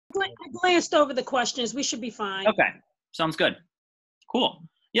I glanced over the questions. We should be fine. Okay, sounds good. Cool.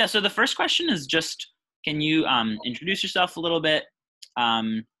 Yeah, so the first question is just, can you introduce yourself a little bit?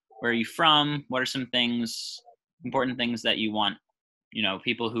 Where are you from? What are some important things that you want,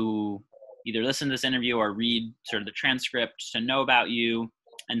 people who either listen to this interview or read sort of the transcript to know about you,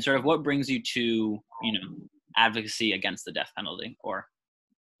 and sort of what brings you to, advocacy against the death penalty, or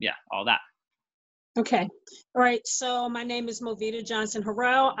all that. Okay. All right. So my name is Movita Johnson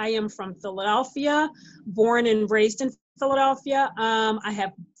Harell. I am from Philadelphia, born and raised in Philadelphia. I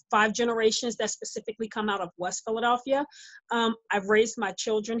have 5 generations that specifically come out of West Philadelphia. I've raised my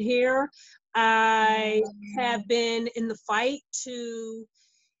children here. I have been in the fight to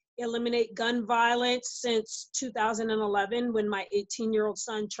eliminate gun violence since 2011, when my 18-year-old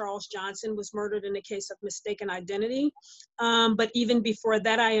son, Charles Johnson, was murdered in a case of mistaken identity. But even before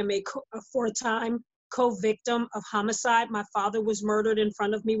that, I am a 4-time co-victim of homicide. My father was murdered in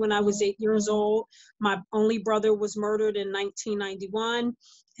front of me when I was 8 years old. My only brother was murdered in 1991.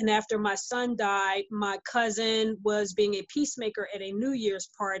 And after my son died, my cousin was being a peacemaker at a New Year's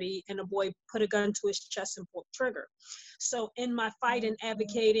party, and a boy put a gun to his chest and pulled the trigger. So in my fight and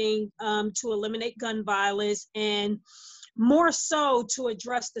advocating to eliminate gun violence, and more so to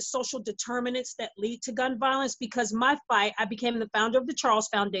address the social determinants that lead to gun violence, because my fight, I became the founder of the Charles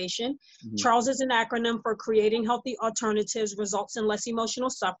Foundation. Mm-hmm. Charles is an acronym for Creating Healthy Alternatives Results in Less Emotional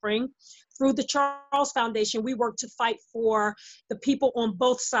Suffering. Through the Charles Foundation, we work to fight for the people on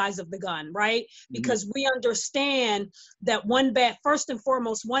both sides of the gun, right? Mm-hmm. Because we understand that first and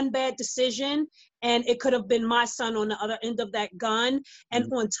foremost, one bad decision, and it could have been my son on the other end of that gun. And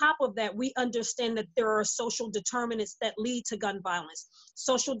mm-hmm. on top of that, we understand that there are social determinants that lead to gun violence,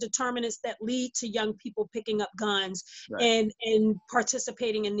 social determinants that lead to young people picking up guns, right, and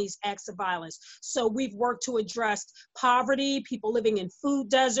participating in these acts of violence. So we've worked to address poverty, people living in food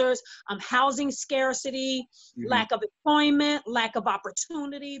deserts, housing scarcity, mm-hmm. lack of employment, lack of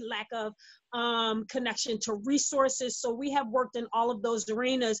opportunity, lack of connection to resources. So we have worked in all of those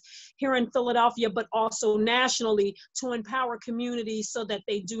arenas here in Philadelphia, but also nationally, to empower communities so that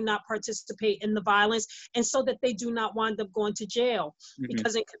they do not participate in the violence, and so that they do not wind up going to jail. Mm-hmm.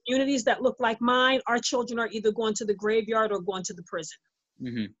 Because in communities that look like mine, our children are either going to the graveyard or going to the prison.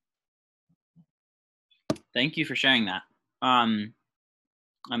 Mm-hmm. Thank you for sharing that. I'm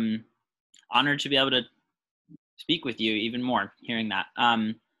honored to be able to speak with you even more, hearing that.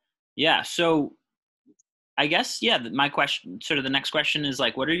 So I guess, my question, sort of the next question is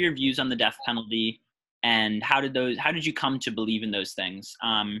like, what are your views on the death penalty, and how did you come to believe in those things?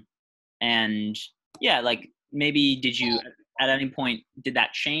 Maybe did you, at any point, did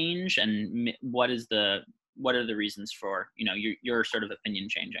that change, and what are the reasons for, your sort of opinion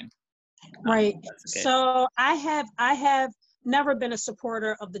changing? Right. So I have never been a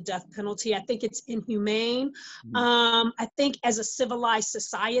supporter of the death penalty. I think it's inhumane. Mm-hmm. I think as a civilized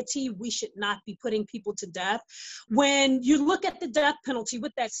society, we should not be putting people to death. When you look at the death penalty,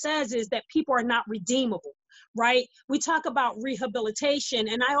 what that says is that people are not redeemable, right? We talk about rehabilitation,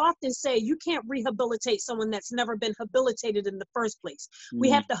 and I often say you can't rehabilitate someone that's never been habilitated in the first place. Mm-hmm.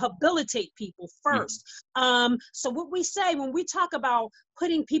 We have to habilitate people first. Mm-hmm. So what we say when we talk about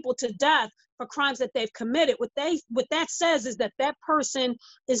putting people to death for crimes that they've committed, what that says is that person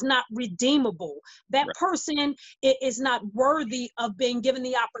is not redeemable. That right. person is not worthy of being given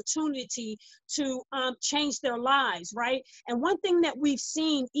the opportunity to change their lives, right? And one thing that we've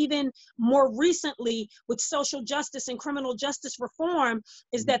seen even more recently with social justice and criminal justice reform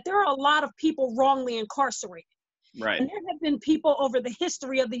is that there are a lot of people wrongly incarcerated. Right. And there have been people over the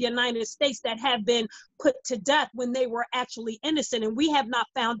history of the United States that have been put to death when they were actually innocent, and we have not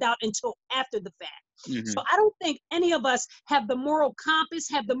found out until after the fact. Mm-hmm. So I don't think any of us have the moral compass,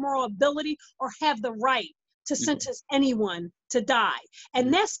 have the moral ability, or have the right to sentence anyone to die.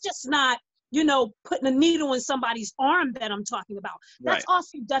 And that's just not, putting a needle in somebody's arm that I'm talking about. That's right.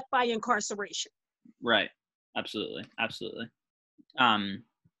 Also death by incarceration. Right. Absolutely. Absolutely.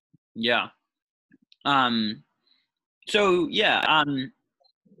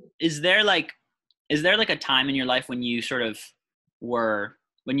 Is there like a time in your life when you sort of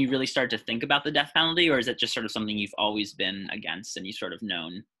when you really started to think about the death penalty, or is it just sort of something you've always been against and you sort of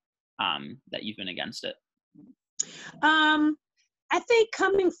known that you've been against it? I think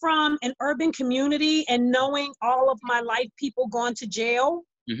coming from an urban community and knowing all of my life people going to jail,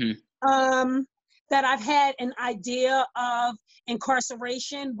 mm-hmm. That I've had an idea of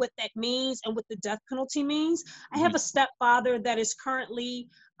incarceration, what that means, and what the death penalty means. Mm-hmm. I have a stepfather that is currently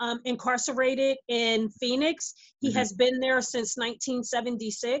incarcerated in Phoenix. He Mm-hmm. has been there since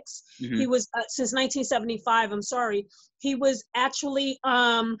 1976. Mm-hmm. He was since 1975. I'm sorry. He was actually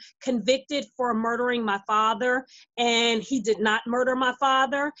convicted for murdering my father, and he did not murder my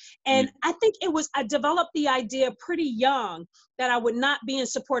father. And I think I developed the idea pretty young that I would not be in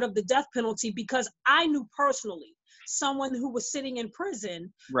support of the death penalty, because I knew personally someone who was sitting in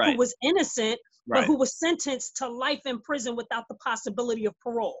prison, Right. who was innocent, but Right. who was sentenced to life in prison without the possibility of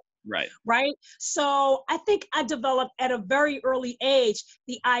parole. Right. Right. So I think I developed at a very early age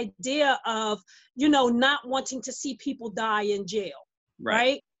the idea of, not wanting to see people die in jail.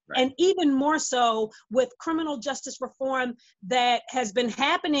 Right. Right. And even more so with criminal justice reform that has been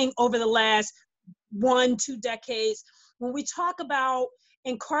happening over the last 1-2 decades. When we talk about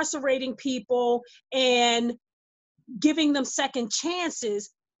incarcerating people and giving them second chances,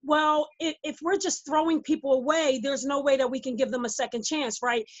 well, if we're just throwing people away, there's no way that we can give them a second chance,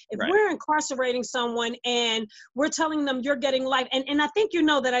 right? If Right. we're incarcerating someone and we're telling them you're getting life, and I think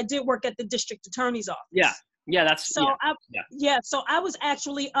that I did work at the district attorney's office. Yeah. Yeah. That's So yeah. So I was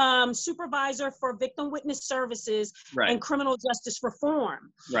actually supervisor for victim witness services Right. and criminal justice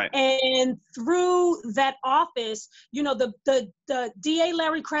reform. Right. And through that office, the DA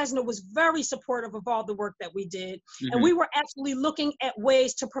Larry Krasner was very supportive of all the work that we did. Mm-hmm. And we were actually looking at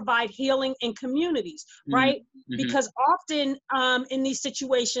ways to provide healing in communities, right? Mm-hmm. Because often in these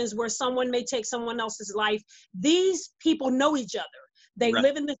situations where someone may take someone else's life, these people know each other. They Right.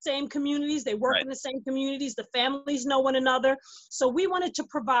 live in the same communities. They work Right. in the same communities. The families know one another. So we wanted to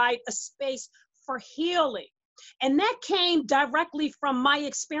provide a space for healing. And that came directly from my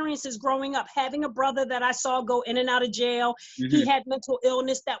experiences growing up, having a brother that I saw go in and out of jail. Mm-hmm. He had mental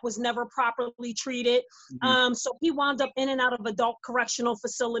illness that was never properly treated. Mm-hmm. So he wound up in and out of adult correctional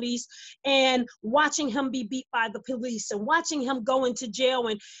facilities, and watching him be beat by the police and watching him go into jail.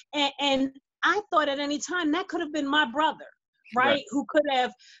 And I thought at any time that could have been my brother. Right? Who could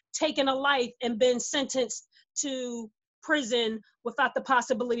have taken a life and been sentenced to prison without the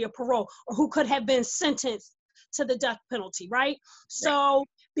possibility of parole, or who could have been sentenced to the death penalty, right? So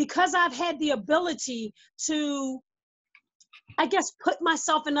because I've had the ability to, I guess, put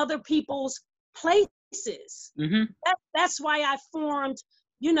myself in other people's places, Mm-hmm. that's why I formed,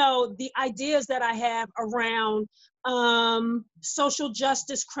 the ideas that I have around social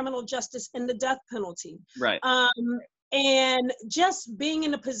justice, criminal justice, and the death penalty. Right. And just being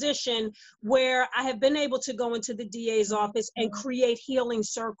in a position where I have been able to go into the DA's office and create healing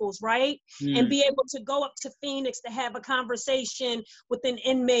circles, right? Mm-hmm. And be able to go up to Phoenix to have a conversation with an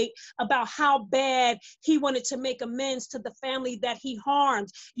inmate about how bad he wanted to make amends to the family that he harmed.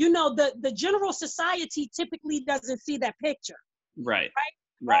 The general society typically doesn't see that picture. Right. Right?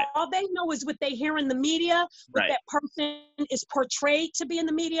 Right. All they know is what they hear in the media, what that person is portrayed to be in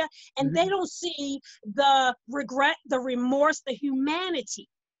the media, and Mm-hmm. they don't see the regret, the remorse, the humanity,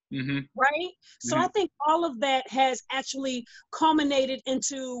 mm-hmm. right? So Mm-hmm. I think all of that has actually culminated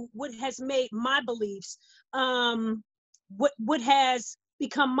into what has made my beliefs, what has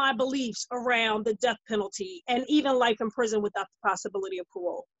become my beliefs around the death penalty and even life in prison without the possibility of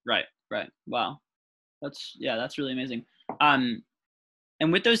parole. Right. Right. Wow. That's really amazing.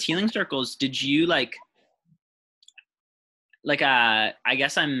 And with those healing circles, did you I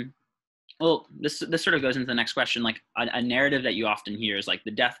guess this sort of goes into the next question. Like a narrative that you often hear is like the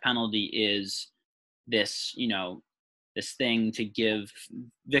death penalty is this, this thing to give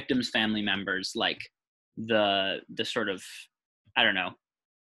victims' family members like the sort of, I don't know,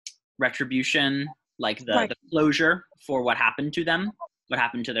 retribution, like the closure for what happened to them, what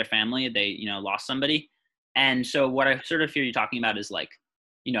happened to their family. They, lost somebody. And so what I sort of hear you talking about is like,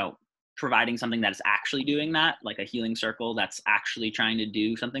 providing something that is actually doing that, like a healing circle that's actually trying to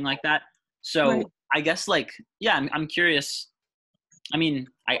do something like that. So I guess I'm curious. I mean,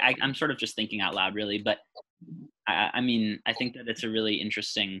 I'm sort of just thinking out loud really, but I mean, I think that it's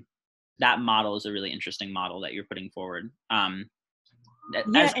that model is a really interesting model that you're putting forward. And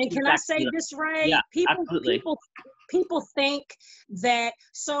can I say this right? Yeah, People think that,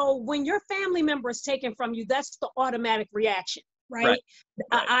 so when your family member is taken from you, that's the automatic reaction. Right?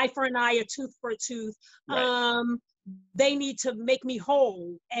 An eye for an eye, a tooth for a tooth. They need to make me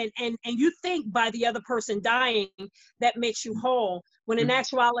whole. And you think by the other person dying, that makes you whole, when in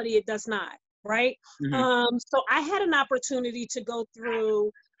actuality, it does not. Right? Mm-hmm. So I had an opportunity to go through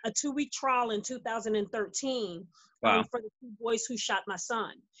a 2-week trial in 2013 for the 2 boys who shot my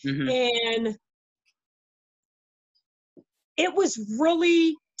son. Mm-hmm. And it was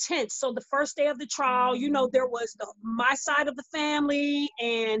really tense. So the first day of the trial, there was my side of the family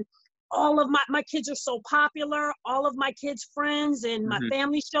and all of my kids are so popular. All of my kids' friends and my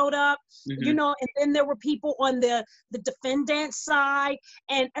family showed up, you know, and then there were people on the defendant side,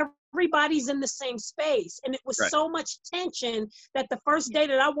 and everybody's in the same space. And it was so much tension that the first day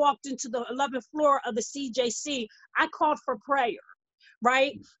that I walked into the 11th floor of the CJC, I called for prayer,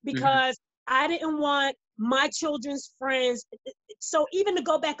 right? Because I didn't want my children's friends. So even to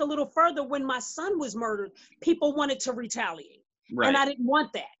go back a little further, when my son was murdered, people wanted to retaliate. And I didn't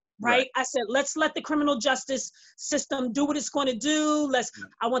want that. Right? I said, let's let the criminal justice system do what it's going to do.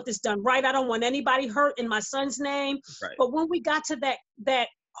 I want this done right. I don't want anybody hurt in my son's name. But when we got to that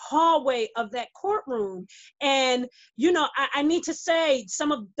hallway of that courtroom, and, you know, I need to say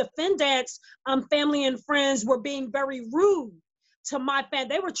some of the defendants, family and friends were being very rude to my family.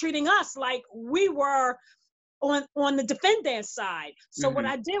 They were treating us like we were on the defendant side. So what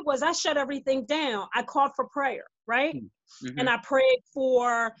I did was I shut everything down. I called for prayer, right? And I prayed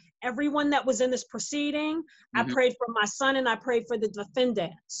for everyone that was in this proceeding. I prayed for my son, and I prayed for the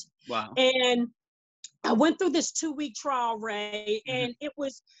defendants. Wow. And I went through this 2-week trial, Ray, and it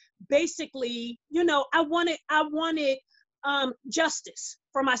was basically, you know, I wanted justice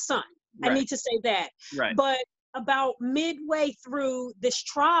for my son. I need to say that. But about midway through this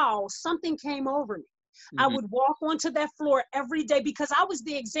trial, something came over me. I would walk onto that floor every day because I was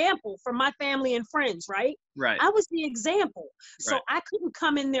the example for my family and friends, right? I was the example. So I couldn't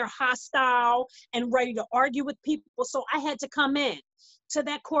come in there hostile and ready to argue with people. So I had to come in to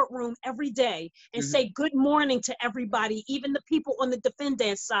that courtroom every day and say good morning to everybody, even the people on the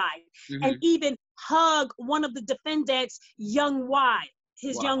defendant's side, and even hug one of the defendant's young wife,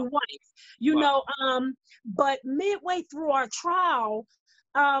 young wife, you know, but midway through our trial,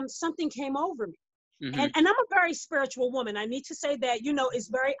 something came over me. And I'm a very spiritual woman. I need to say that, you know, it's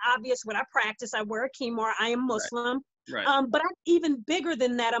very obvious what I practice. I wear a kippah. I am Muslim. But I'm even bigger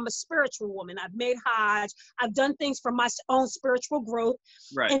than that. I'm a spiritual woman. I've made Hajj. I've done things for my own spiritual growth.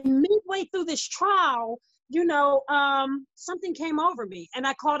 And midway through this trial, you know, something came over me, and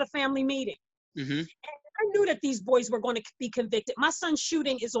I called a family meeting. And I knew that these boys were going to be convicted. My son's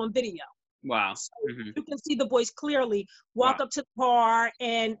shooting is on video. Wow. So you can see the boys clearly walk up to the car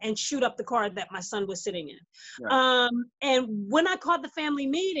and shoot up the car that my son was sitting in. And when I called the family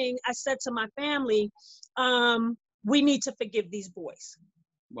meeting, I said to my family, we need to forgive these boys.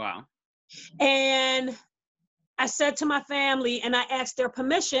 Wow. And I said to my family, and I asked their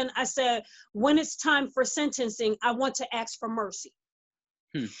permission, I said, when it's time for sentencing, I want to ask for mercy.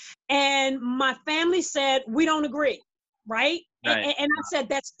 And my family said, we don't agree, right? And I said,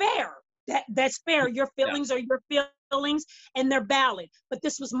 that's fair. That's fair. Your feelings are your feelings, and they're valid. But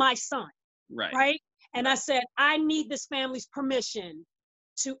this was my son, right? And I said, I need this family's permission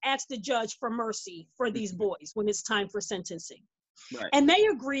to ask the judge for mercy for these boys when it's time for sentencing. And they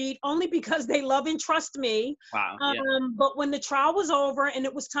agreed only because they love and trust me. But when the trial was over and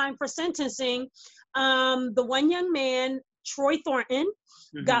it was time for sentencing, the one young man, Troy Thornton,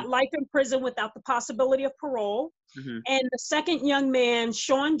 got life in prison without the possibility of parole. And the second young man,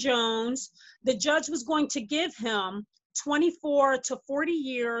 Sean Jones, the judge was going to give him 24 to 40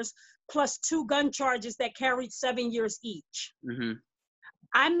 years plus 2 gun charges that carried 7 years each.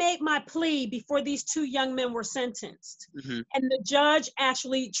 I made my plea before these 2 young men were sentenced. And the judge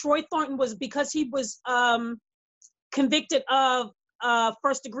actually, Troy Thornton was, because he was convicted of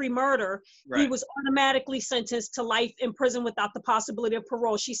first-degree murder, he was automatically sentenced to life in prison without the possibility of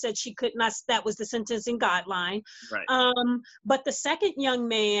parole. She said she could not, that was the sentencing guideline. But the second young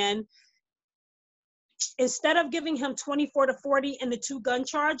man, instead of giving him 24 to 40 and the 2 gun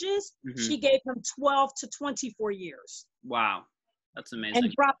charges, she gave him 12 to 24 years. Wow, that's amazing.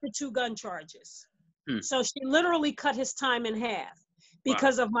 And dropped the 2 gun charges. So she literally cut his time in half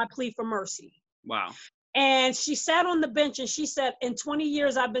because of my plea for mercy. Wow. And she sat on the bench and she said, in 20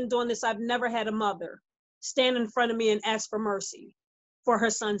 years I've been doing this, I've never had a mother stand in front of me and ask for mercy for her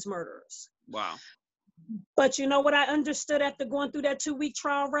son's murderers. Wow. But you know what I understood after going through that 2-week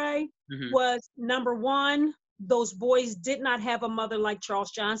trial, Ray, was number one, those boys did not have a mother like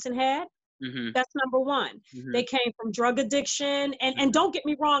Charles Johnson had. That's number one. They came from drug addiction. And don't get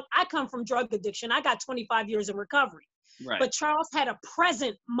me wrong, I come from drug addiction. I got 25 years in recovery. But Charles had a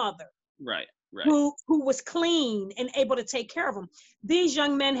present mother. Who was clean and able to take care of them. These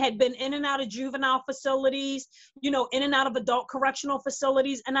young men had been in and out of juvenile facilities, you know, in and out of adult correctional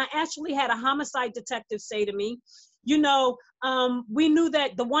facilities. And I actually had a homicide detective say to me, you know, we knew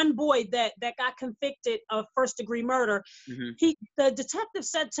that the one boy that got convicted of first-degree murder, the detective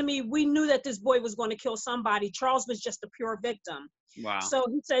said to me, we knew that this boy was going to kill somebody. Charles was just a pure victim. Wow. So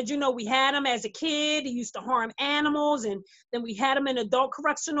he said, you know, we had him as a kid. He used to harm animals, and then we had him in adult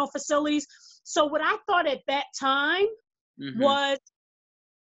correctional facilities. So what I thought at that time was,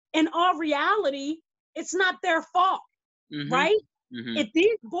 in all reality, it's not their fault, right? If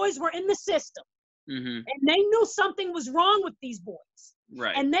these boys were in the system, and they knew something was wrong with these boys,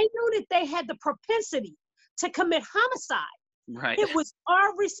 right, and they knew that they had the propensity to commit homicide, right, it was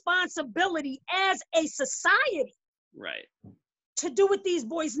our responsibility as a society, right, to do what these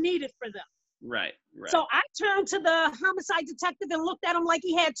boys needed for them. Right, right. So I turned to the homicide detective and looked at him like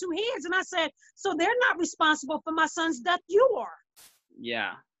he had two hands, and I said, so they're not responsible for my son's death, you are.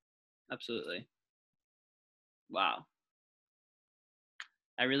 Yeah, absolutely. Wow.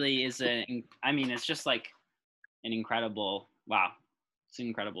 That really is I mean, it's just like an incredible, wow. It's an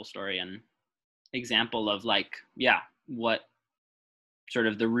incredible story and example of like, yeah, what sort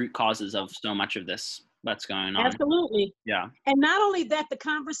of the root causes of so much of this that's going on. Absolutely. Yeah. And not only that, the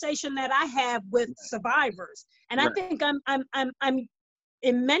conversation that I have with survivors, and I think I'm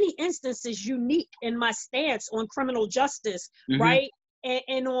in many instances unique in my stance on criminal justice, right?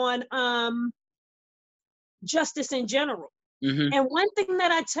 And on justice in general. And one thing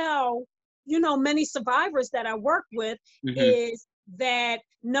that I tell, you know, many survivors that I work with is that,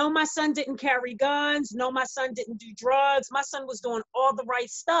 no, my son didn't carry guns. No, my son didn't do drugs. My son was doing all the right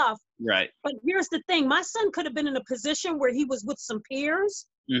stuff. Right. But here's the thing. My son could have been in a position where he was with some peers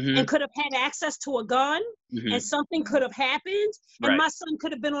and could have had access to a gun, and something could have happened. And my son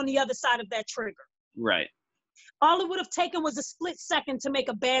could have been on the other side of that trigger. Right. All it would have taken was a split second to make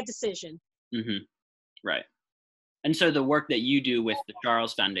a bad decision. Right. And so the work that you do with the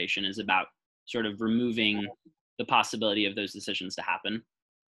Charles Foundation is about sort of removing the possibility of those decisions to happen.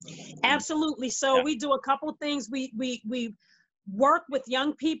 Absolutely. So we do a couple things. We work with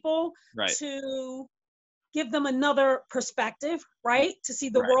young people to give them another perspective, right? To see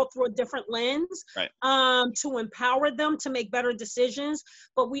the world through a different lens, to empower them to make better decisions.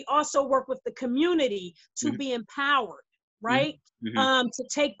 But we also work with the community to be empowered, right? To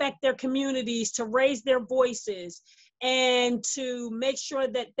take back their communities, to raise their voices, and to make sure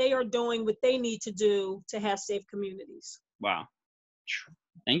that they are doing what they need to do to have safe communities. Wow.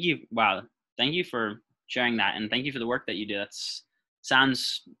 Thank you. Wow. Thank you for sharing that. And thank you for the work that you do. That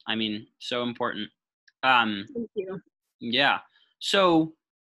sounds, I mean, so important. Thank you. Yeah. So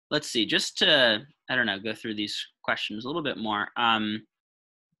let's see, just to, I don't know, go through these questions a little bit more.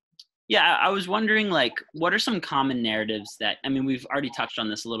 Yeah, I was wondering, like, what are some common narratives that, I mean, we've already touched on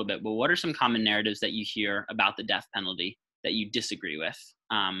this a little bit, but what are some common narratives that you hear about the death penalty that you disagree with?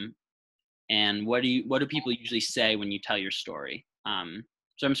 And what do people usually say when you tell your story?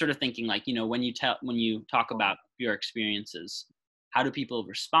 So I'm sort of thinking, like, you know, when you talk about your experiences, how do people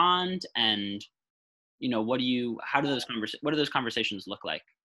respond? And, you know, what do those conversations look like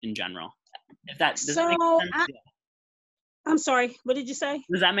in general? If that does that make sense? I'm sorry, what did you say?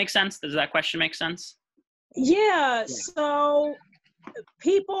 Does that make sense? Does that question make sense? Yeah. So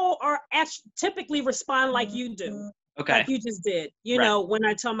people are typically respond like you do. Okay. Like you just did, you know, when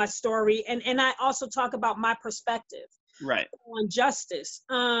I tell my story. And I also talk about my perspective on justice.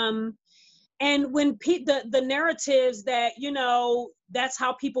 And when the narratives that, you know, that's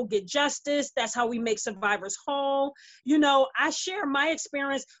how people get justice, that's how we make survivors whole. You know, I share my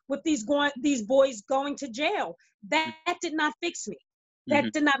experience with these boys going to jail. That did not fix me.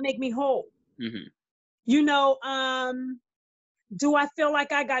 That did not make me whole. You know, do I feel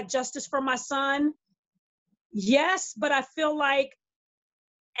like I got justice for my son? Yes, but I feel like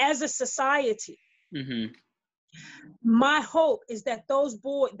as a society, my hope is that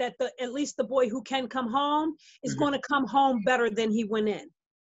at least the boy who can come home is going to come home better than he went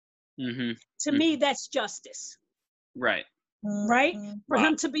in. To me, that's justice. Right? For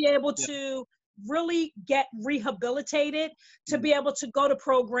him to be able to really get rehabilitated, to be able to go to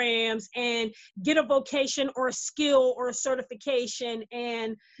programs and get a vocation or a skill or a certification,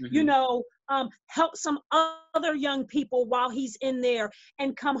 and you know, help some other young people while he's in there,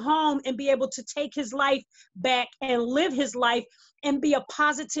 and come home and be able to take his life back and live his life and be a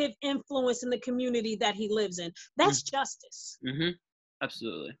positive influence in the community that he lives in. That's justice.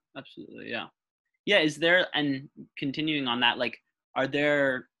 Absolutely. Absolutely. Yeah. Yeah. Is there continuing on that, like, is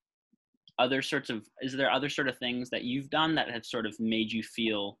there other sort of things that you've done that have sort of made you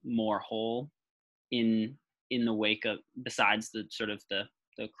feel more whole in the wake of, besides the sort of the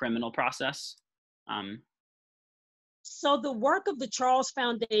criminal process? So the work of the Charles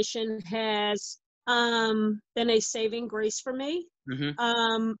Foundation has been a saving grace for me.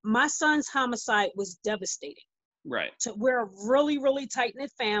 My son's homicide was devastating. Right. So we're a really, really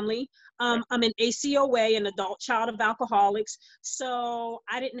tight-knit family. I'm an ACOA, an adult child of alcoholics. So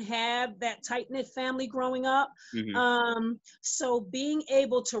I didn't have that tight-knit family growing up. So being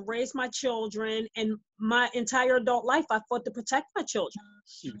able to raise my children and my entire adult life, I fought to protect my children.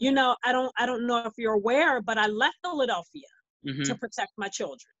 You know, I don't know if you're aware, but I left Philadelphia to protect my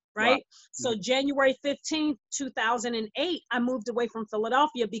children. Right. Wow. So January 15th, 2008, I moved away from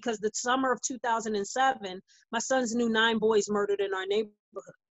Philadelphia because the summer of 2007, my sons knew 9 boys murdered in our neighborhood.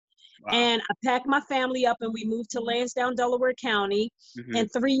 Wow. And I packed my family up and we moved to Lansdowne, Delaware County. And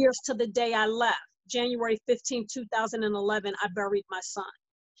 3 years to the day I left, January 15th, 2011, I buried my son.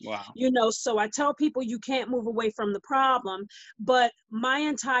 Wow. You know, so I tell people you can't move away from the problem, but my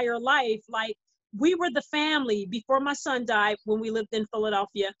entire life, like, we were the family before my son died when we lived in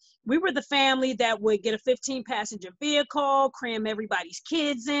Philadelphia. We were the family that would get a 15-passenger vehicle, cram everybody's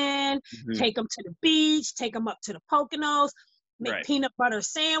kids in, take them to the beach, take them up to the Poconos, make peanut butter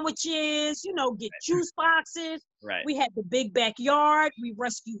sandwiches, you know, get juice boxes. We had the big backyard. We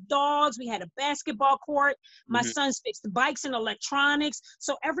rescued dogs. We had a basketball court. My sons fixed the bikes and electronics.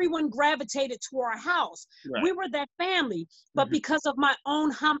 So everyone gravitated to our house. We were that family. But because of my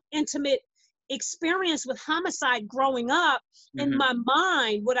own intimate experience with homicide growing up, in my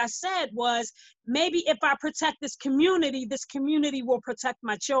mind, what I said was, maybe if I protect this community will protect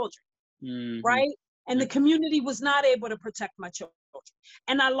my children, right? And the community was not able to protect my children.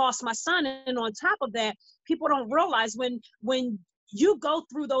 And I lost my son. And on top of that, people don't realize when you go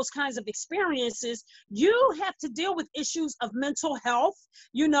through those kinds of experiences, you have to deal with issues of mental health,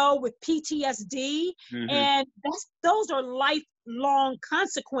 you know, with PTSD. And those are lifelong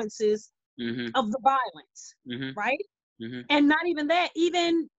consequences of the violence, right? And not even that,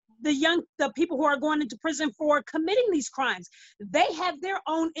 even the people who are going into prison for committing these crimes, they have their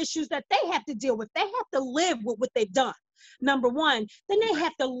own issues that they have to deal with. They have to live with what they've done, number one. Then they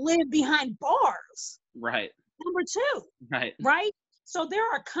have to live behind bars, number two, right? So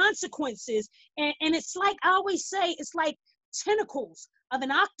there are consequences, and it's like I always say, it's like tentacles of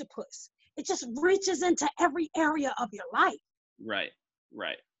an octopus. It just reaches into every area of your life.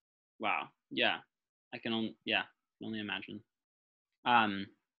 Wow. Yeah. I can only imagine. I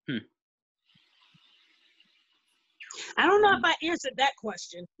don't know if I answered that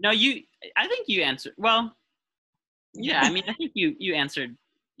question. No, I think you answered. Well, yeah, I mean, I think you answered.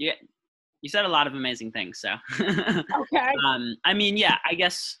 Yeah. You said a lot of amazing things. So, okay. I mean, yeah, I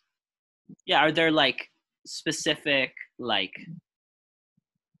guess, yeah. Are there like specific, like,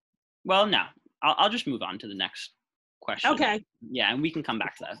 well, no, I'll just move on to the next question. Okay. Yeah, and we can come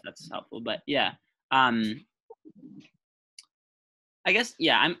back to that if that's helpful. But yeah, I guess,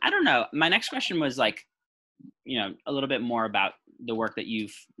 yeah, I don't know. My next question was like, you know, a little bit more about the work that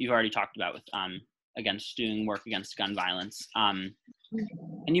you've already talked about with doing work against gun violence. And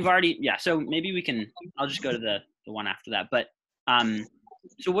you've already, yeah. So maybe I'll just go to the one after that. But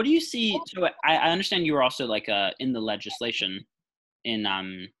so what do you see? So I understand you were also like in the legislation in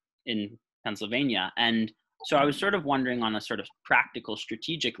Pennsylvania, and so I was sort of wondering on a sort of practical,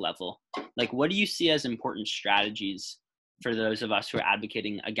 strategic level, like, what do you see as important strategies for those of us who are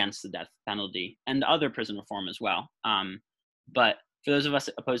advocating against the death penalty and other prison reform as well? But for those of us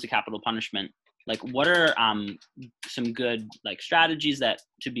opposed to capital punishment, like, what are some good like strategies that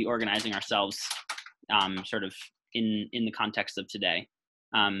to be organizing ourselves sort of in the context of today?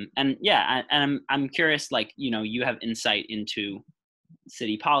 And yeah, and I'm curious, like, you know, you have insight into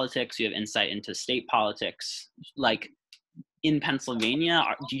city politics, you have insight into state politics, like in Pennsylvania,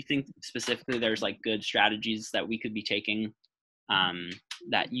 do you think specifically there's like good strategies that we could be taking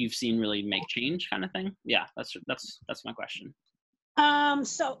that you've seen really make change, kind of thing? Yeah, that's my question.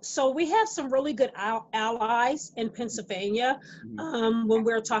 So we have some really good allies in Pennsylvania when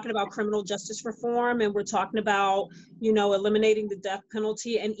we're talking about criminal justice reform, and we're talking about, you know, eliminating the death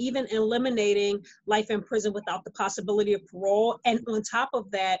penalty and even eliminating life in prison without the possibility of parole. And on top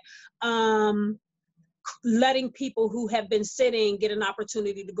of that, letting people who have been sitting get an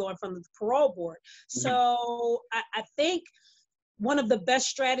opportunity to go in front of the parole board. So I think one of the best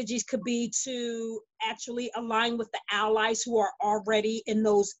strategies could be to actually align with the allies who are already in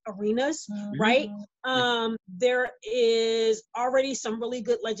those arenas, right? There is already some really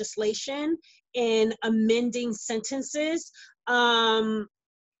good legislation in amending sentences.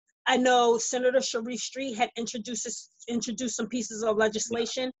 I know Senator Sharif Street had introduced some pieces of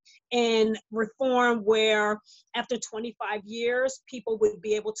legislation in reform where after 25 years, people would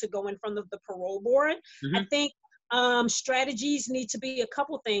be able to go in front of the parole board. I think Strategies need to be a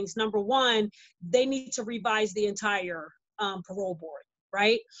couple things. Number one, they need to revise the entire parole board,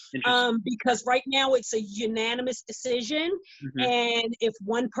 right? Because right now it's a unanimous decision. And if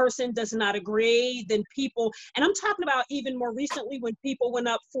one person does not agree, then people, and I'm talking about even more recently when people went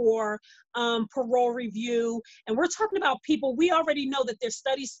up for parole review, and we're talking about people, we already know that their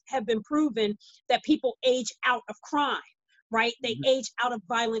studies have been proven that people age out of crime, right? They age out of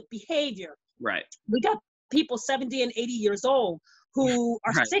violent behavior. Right. We got people 70 and 80 years old who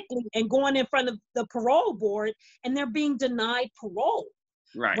are sickly and going in front of the parole board and they're being denied parole.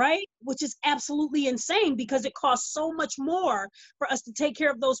 Right? Which is absolutely insane because it costs so much more for us to take care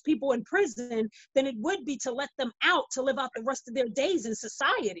of those people in prison than it would be to let them out to live out the rest of their days in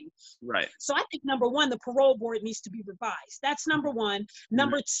society. Right. So I think number one, the parole board needs to be revised. That's number one.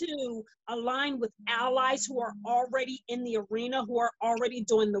 Number two, align with allies who are already in the arena, who are already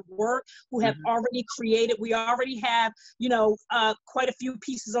doing the work, who have already created. We already have, quite a few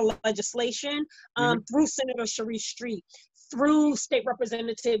pieces of legislation through Senator Sharice Street, through State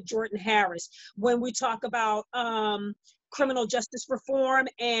Representative Jordan Harris, when we talk about criminal justice reform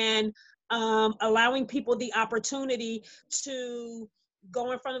and allowing people the opportunity to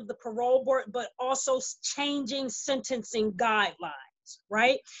go in front of the parole board, but also changing sentencing guidelines,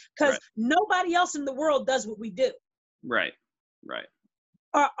 right? Because nobody else in the world does what we do. Right.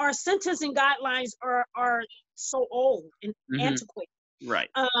 Our sentencing guidelines are so old and antiquated,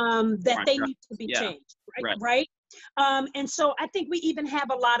 that they need to be changed, right? And so I think we even have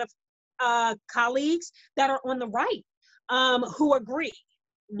a lot of colleagues that are on the right who agree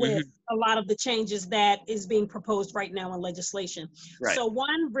with a lot of the changes that is being proposed right now in legislation. So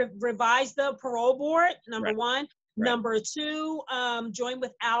one, revise the parole board, number one. Number two, join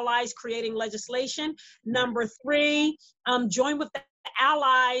with allies creating legislation. Number three, join with the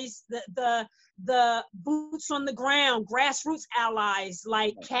allies, the boots on the ground, grassroots allies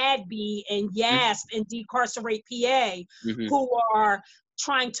like CADB and YASP and Decarcerate PA who are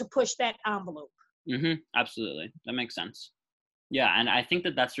trying to push that envelope. Absolutely. That makes sense. Yeah. And I think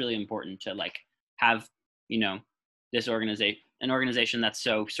that that's really important to have, this an organization that's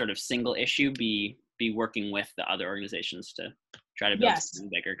so sort of single issue be working with the other organizations to try to build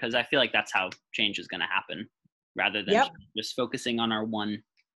something bigger. Cause I feel like that's how change is going to happen rather than just focusing on our one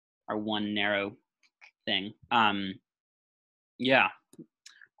narrow thing. Yeah,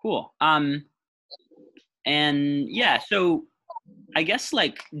 cool. And yeah, so I guess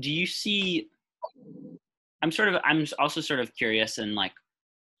do you see, I'm also sort of curious, and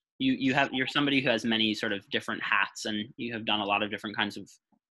you're somebody who has many sort of different hats and you have done a lot of different kinds of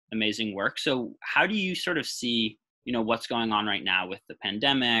amazing work. So how do you sort of see, what's going on right now with the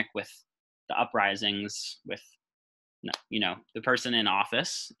pandemic, with the uprisings, with the person in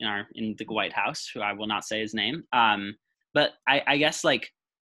office in the White House, who I will not say his name. But I guess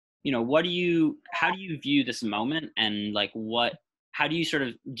how do you view this moment, and how do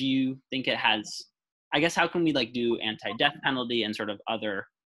you think it has, I guess, how can we do anti-death penalty and sort of other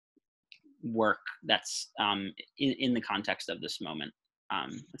work that's in the context of this moment?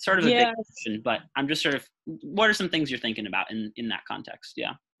 It's sort of a big question, but I'm just sort of, what are some things you're thinking about in that context?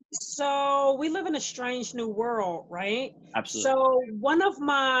 Yeah. So we live in a strange new world, right? Absolutely. So one of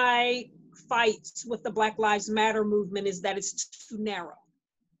my fights with the Black Lives Matter movement is that it's too narrow.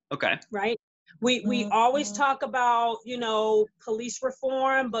 Okay. Right? We always talk about, police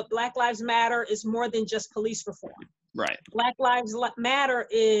reform, but Black Lives Matter is more than just police reform. Right. Black Lives Matter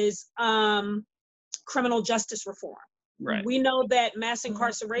is criminal justice reform. Right. We know that mass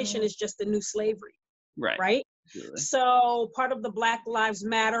incarceration is just the new slavery. Right? Absolutely. So part of the Black Lives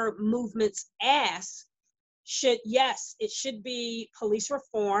Matter movement's ask it should be police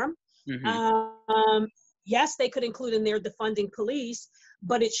reform. Yes, they could include in there defunding police,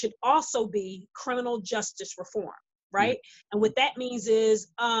 but it should also be criminal justice reform, right? And what that means is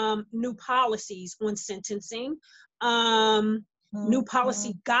new policies on sentencing, new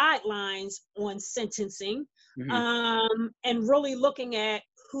policy guidelines on sentencing, and really looking at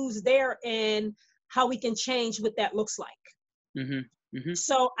who's there and how we can change what that looks like.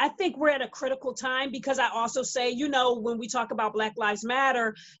 So I think we're at a critical time, because I also say, when we talk about Black Lives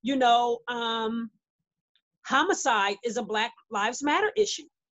Matter, homicide is a Black Lives Matter issue.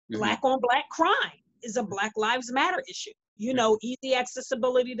 Black on Black crime is a Black Lives Matter issue. Easy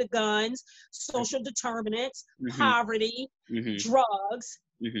accessibility to guns, social determinants, poverty, drugs.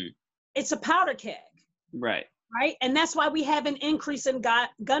 It's a powder keg. Right. And that's why we have an increase in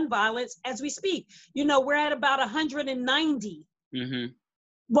gun violence as we speak. We're at about 190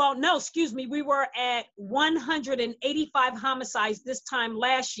 Well, no, excuse me. We were at 185 homicides this time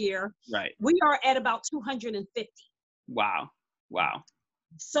last year. Right. We are at about 250. Wow. Wow.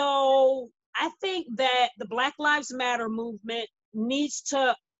 So I think that the Black Lives Matter movement needs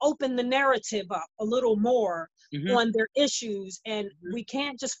to open the narrative up a little more Mm-hmm. on their issues. And we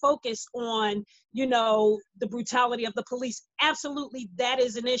can't just focus on, you know, the brutality of the police. Absolutely, that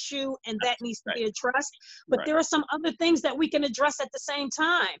is an issue and that needs to be addressed. But there are some other things that we can address at the same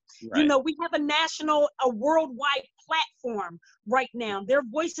time. You know, we have a worldwide platform right now. Their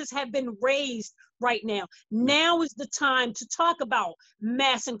voices have been raised right now. Now is the time to talk about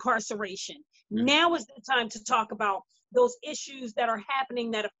mass incarceration. Now is the time to talk about those issues that are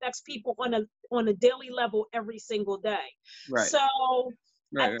happening that affects people on a daily level every single day. So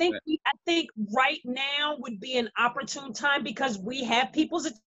I think right now would be an opportune time because we have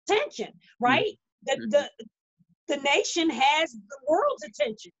people's attention, right? The nation has the world's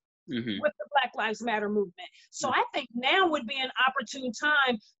attention with the Black Lives Matter movement. So I think now would be an opportune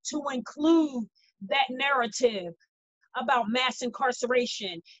time to include that narrative about mass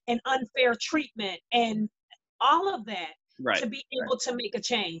incarceration and unfair treatment and all of that to be able to make a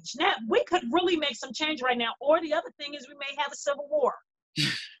change. Now, we could really make some change right now. Or the other thing is we may have a civil war.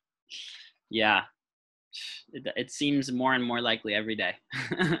 Yeah. It seems more and more likely every day.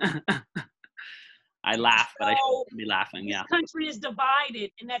 I laugh, but I shouldn't be laughing. This country is divided,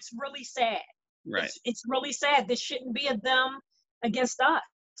 and that's really sad. It's really sad. This shouldn't be a them against us.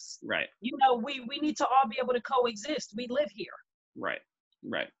 You know, we need to all be able to coexist. We live here. Right.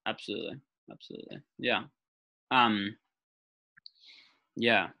 Absolutely. Yeah.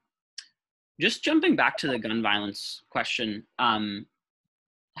 Yeah. Just jumping back to the gun violence question.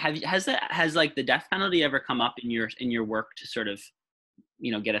 Has like the death penalty ever come up in your work to sort of,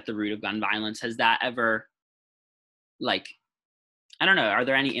 you know, get at the root of gun violence? Has that ever, like, I don't know, are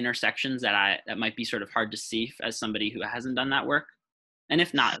there any intersections that might be sort of hard to see as somebody who hasn't done that work? And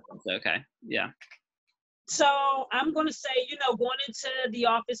if not, it's okay. Yeah. So I'm going to say, you know, going into the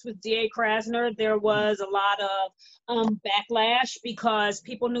office with DA Krasner, there was a lot of backlash because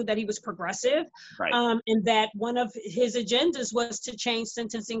people knew that he was progressive, and that one of his agendas was to change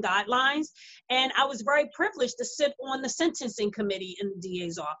sentencing guidelines. And I was very privileged to sit on the sentencing committee in the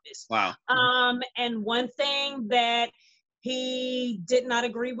DA's office. Wow. And one thing that he did not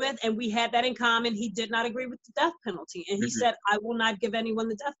agree with, and we had that in common, he did not agree with the death penalty. And he said, I will not give anyone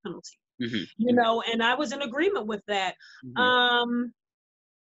the death penalty. You know, and I was in agreement with that.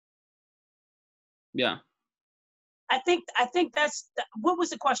 Yeah. I think that's what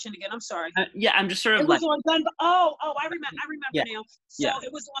was the question again? I'm sorry. Yeah, I'm just sort of it was on gun. Oh, I remember now. So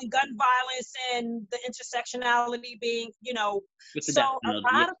it was on gun violence and the intersectionality being, you know, so a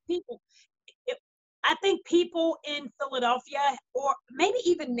lot of people. I think people in Philadelphia or maybe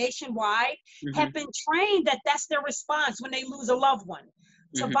even nationwide have been trained that that's their response when they lose a loved one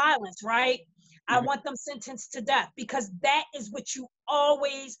to violence, right? I want them sentenced to death because that is what you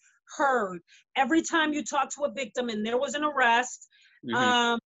always heard. Every time you talk to a victim and there was an arrest,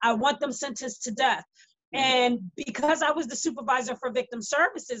 I want them sentenced to death. And because I was the supervisor for victim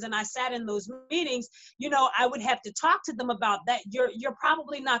services and I sat in those meetings, you know, I would have to talk to them about that. You're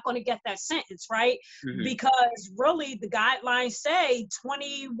probably not going to get that sentence, right? Because really the guidelines say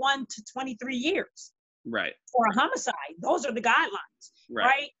 21 to 23 years. For a homicide. Those are the guidelines,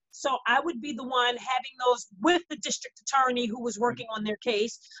 right? So I would be the one having those with the district attorney who was working on their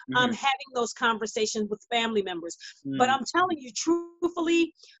case, having those conversations with family members. But I'm telling you,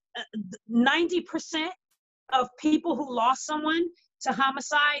 truthfully, 90% of people who lost someone to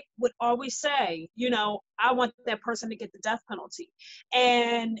homicide would always say, you know, I want that person to get the death penalty.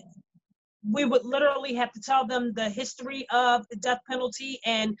 And we would literally have to tell them the history of the death penalty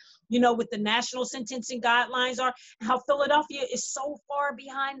and, you know, what the national sentencing guidelines are, how Philadelphia is so far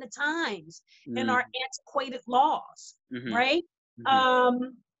behind the times in our antiquated laws, right?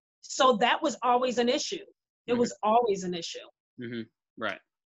 So that was always an issue. It was always an issue. Right.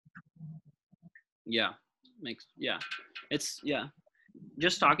 Yeah.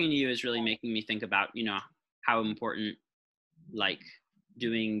 Just talking to you is really making me think about, you know, how important, like,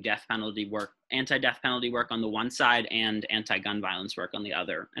 doing death penalty work, anti-death penalty work on the one side and anti-gun violence work on the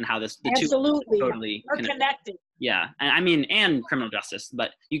other, and how the two are totally connected. Yeah, and I mean, and criminal justice,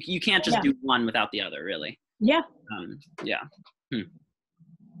 but you can't just do one without the other, really. Yeah.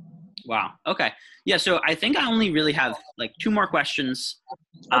 Wow. Okay. Yeah. So I think I only really have like two more questions.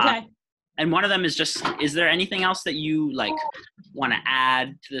 Okay. And one of them is just, is there anything else that you like want to add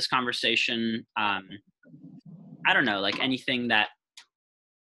to this conversation? I don't know, like anything that,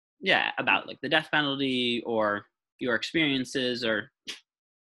 about like the death penalty or your experiences or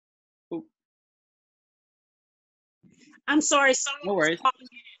I'm sorry, No someone was worries. calling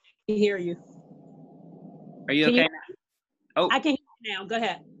me. I can hear you. Are you Can okay? you? Oh, I can hear you now. Go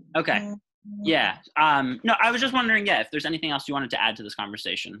ahead. okay. Yeah. No, I was just wondering, yeah, if there's anything else you wanted to add to this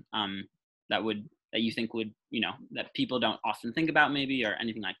conversation, that you think would, that people don't often think about maybe, or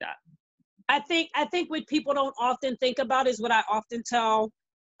anything like that. I think what people don't often think about is what I often tell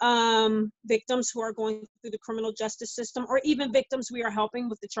victims who are going through the criminal justice system, or even victims we are helping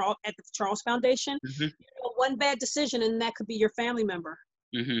with the Charles Foundation. Mm-hmm. One bad decision, and that could be your family member.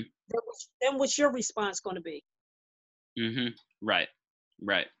 Mm-hmm. Then what's your response going to be? Mm-hmm. Right.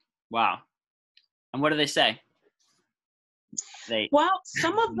 Right. Wow. And what do they say? Well,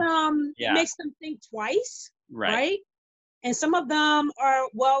 some of them, Yeah. it makes them think twice, Right. right? And some of them are,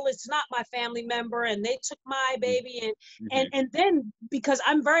 well, it's not my family member, and they took my baby, and then because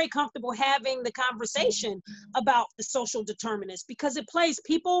I'm very comfortable having the conversation about the social determinants, because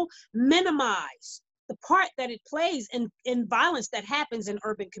people minimize the part that it plays in violence that happens in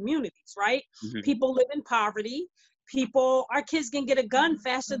urban communities, right? Mm-hmm. People live in poverty. Our kids can get a gun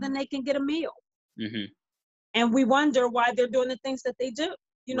faster than they can get a meal. Mm-hmm. And we wonder why they're doing the things that they do.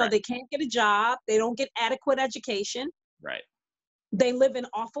 Right. They can't get a job. They don't get adequate education. Right. They live in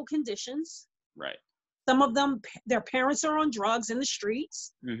awful conditions. Right. Some of them, their parents are on drugs in the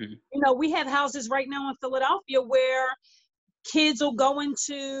streets. Mm-hmm. We have houses right now in Philadelphia where kids will go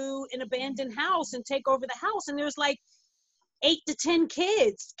into an abandoned house and take over the house, and there's like 8 to 10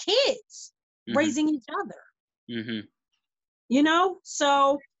 kids Mm-hmm. raising each other. Mm-hmm.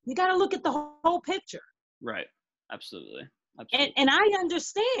 So you got to look at the whole picture. Right. Absolutely. Absolutely. And I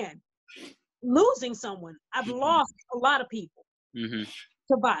understand losing someone. I've lost a lot of people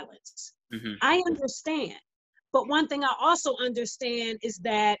to violence. I understand. But one thing I also understand is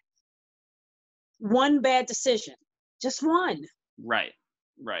that one bad decision, just one. Right.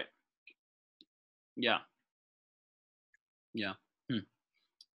 Right. Yeah. Yeah.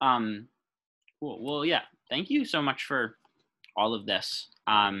 Cool. Well, yeah. Thank you so much for all of this.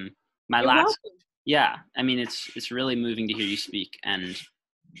 You're welcome. Yeah. I mean, it's really moving to hear you speak, and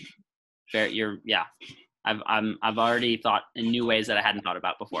I've already thought in new ways that I hadn't thought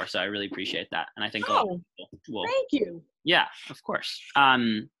about before. So I really appreciate that, and I think a lot of people will. Thank you. Yeah, of course.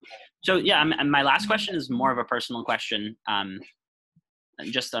 So yeah, my last question is more of a personal question.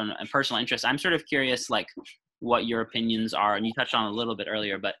 Just on a personal interest, I'm sort of curious, like, what your opinions are, and you touched on it a little bit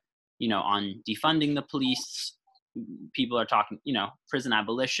earlier, but on defunding the police. People are talking, prison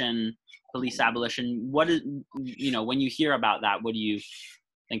abolition, police abolition. What is, when you hear about that, what do you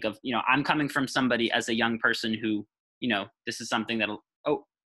think of? I'm coming from somebody as a young person who, this is something that'll. Oh.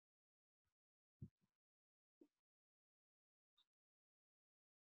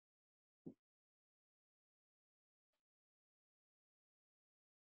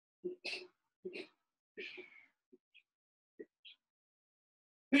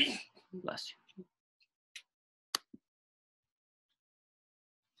 Bless you.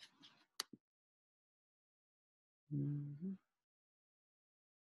 Mm-hmm.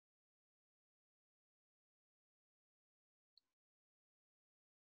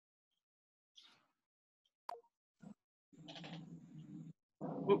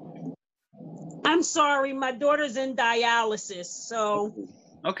 I'm sorry, my daughter's in dialysis, so.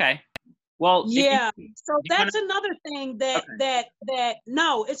 Okay. Well, yeah. So that's another thing that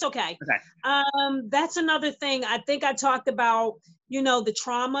no, it's okay. Okay. That's another thing. I think I talked about, the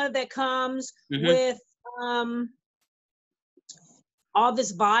trauma that comes with all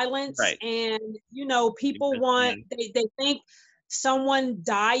this violence, right. And people they think someone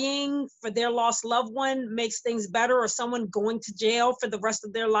dying for their lost loved one makes things better, or someone going to jail for the rest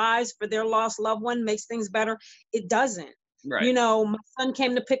of their lives for their lost loved one makes things better. It doesn't. Right. My son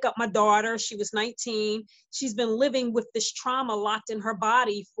came to pick up my daughter. She was 19. She's been living with this trauma locked in her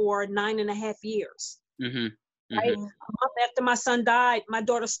body for 9.5 years. Right. A month after my son died, my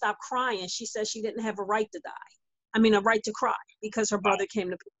daughter stopped crying. She said she didn't have a right to die. A right to cry, because her brother came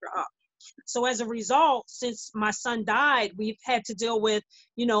to pick her up. So as a result, since my son died, we've had to deal with,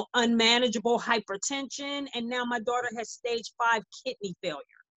 unmanageable hypertension. And now my daughter has stage 5 kidney failure.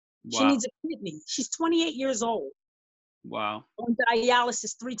 Wow. She needs a kidney. She's 28 years old. Wow. On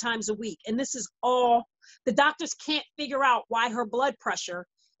dialysis 3 times a week. And this is all, the doctors can't figure out why her blood pressure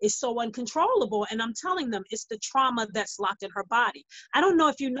is so uncontrollable. And I'm telling them it's the trauma that's locked in her body. I don't know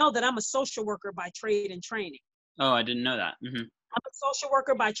if you know that I'm a social worker by trade and training. Oh, I didn't know that. I'm a social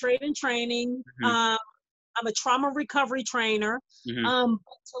worker by trade and training. I'm a trauma recovery trainer. But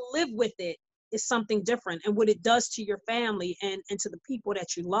to live with it is something different. And what it does to your family and to the people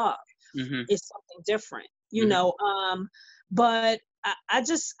that you love is something different, But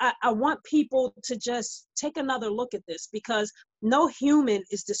I want people to just take another look at this, because no human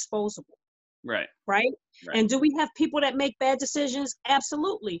is disposable. Right. Right. Right. And do we have people that make bad decisions?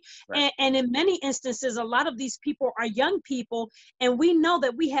 Absolutely. Right. And in many instances, a lot of these people are young people. And we know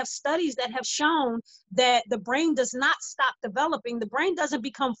that we have studies that have shown that the brain does not stop developing. The brain doesn't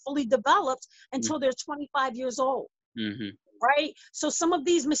become fully developed until they're 25 years old. Mm-hmm. Right. So some of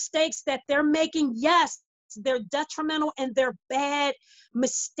these mistakes that they're making, yes, they're detrimental and they're bad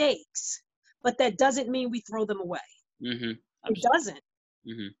mistakes, but that doesn't mean we throw them away. Mm-hmm. It doesn't.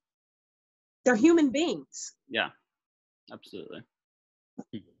 Mm-hmm. They're human beings. Yeah, absolutely.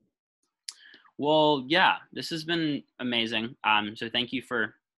 Well, yeah, this has been amazing. So thank you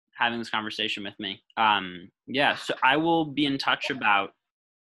for having this conversation with me. Yeah, so I will be in touch about,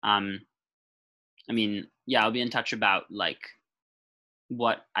 I'll be in touch about like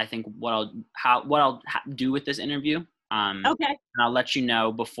what I'll do with this interview. Okay. And I'll let you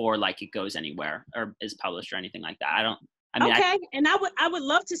know before like it goes anywhere or is published or anything like that. And I would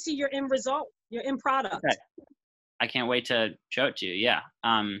love to see your end result, your end product. Okay. I can't wait to show it to you. Yeah.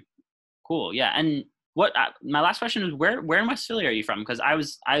 Cool. Yeah. And what my last question is, where in West Philly are you from? Because I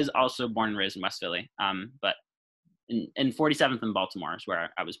was also born and raised in West Philly. But in 47th in Baltimore is where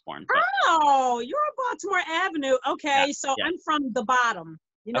I was born. But, oh, you're on Baltimore Avenue. Okay. Yeah, So yeah. I'm from the bottom.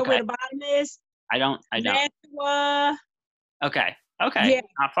 You know where the bottom is? I don't. Nashua. Okay. Yeah.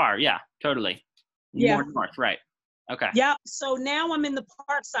 Not far. Yeah, totally. Yeah. More north. Right. Okay. Yeah. So now I'm in the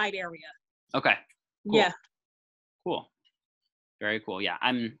Parkside area. Okay. Cool. Yeah. Cool. Very cool. Yeah.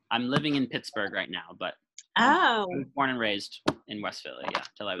 I'm living in Pittsburgh right now, but I was born and raised in West Philly. Yeah.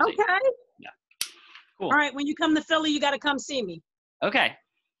 Till I was 8. Yeah. Cool. All right. When you come to Philly, you got to come see me. Okay.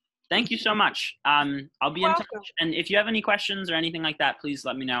 Thank you so much. I'll be in touch. And if you have any questions or anything like that, please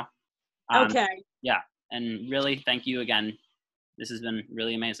let me know. Okay. Yeah. And really, thank you again. This has been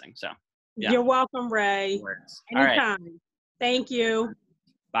really amazing. So, yeah. You're welcome, Ray. All right. Anytime. Thank you.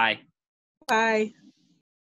 Bye. Bye.